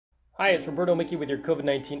Hi, it's Roberto Mickey with your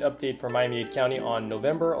COVID-19 update for Miami-Dade County on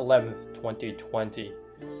November 11th, 2020.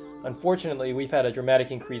 Unfortunately, we've had a dramatic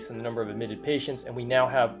increase in the number of admitted patients, and we now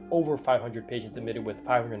have over 500 patients admitted with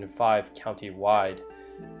 505 county-wide.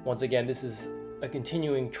 Once again, this is a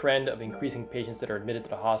continuing trend of increasing patients that are admitted to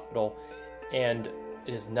the hospital, and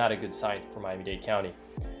it is not a good sign for Miami-Dade County.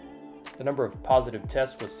 The number of positive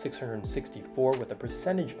tests was 664, with a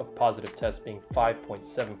percentage of positive tests being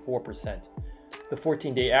 5.74%. The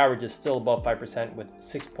 14-day average is still above 5% with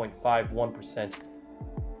 6.51%.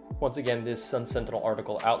 Once again, this Sun Sentinel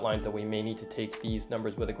article outlines that we may need to take these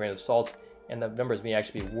numbers with a grain of salt, and the numbers may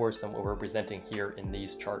actually be worse than what we're presenting here in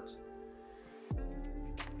these charts.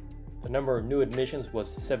 The number of new admissions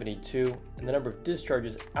was 72, and the number of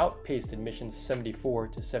discharges outpaced admissions 74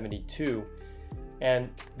 to 72, and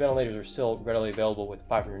ventilators are still readily available with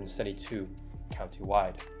 572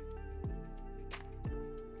 county-wide.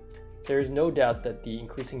 There is no doubt that the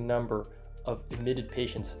increasing number of admitted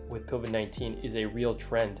patients with COVID-19 is a real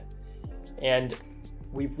trend, and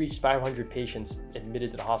we've reached 500 patients admitted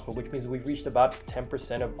to the hospital, which means we've reached about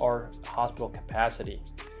 10% of our hospital capacity.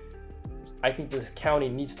 I think this county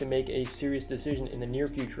needs to make a serious decision in the near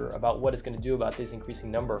future about what it's going to do about this increasing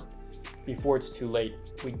number before it's too late.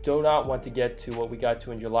 We do not want to get to what we got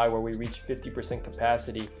to in July, where we reached 50%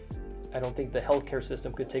 capacity. I don't think the healthcare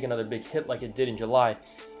system could take another big hit like it did in July,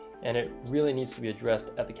 and it really needs to be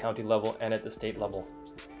addressed at the county level and at the state level.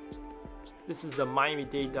 This is the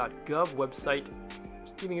Miami-Dade.gov website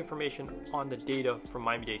giving information on the data from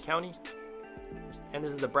Miami-Dade County, and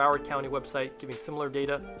this is the Broward County website giving similar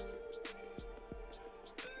data,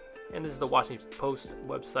 and this is the Washington Post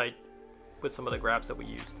website with some of the graphs that we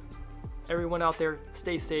used. Everyone out there,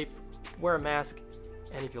 stay safe, wear a mask,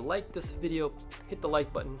 and if you like this video, hit the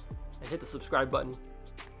like button and hit the subscribe button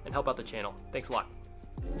and help out the channel. Thanks a lot.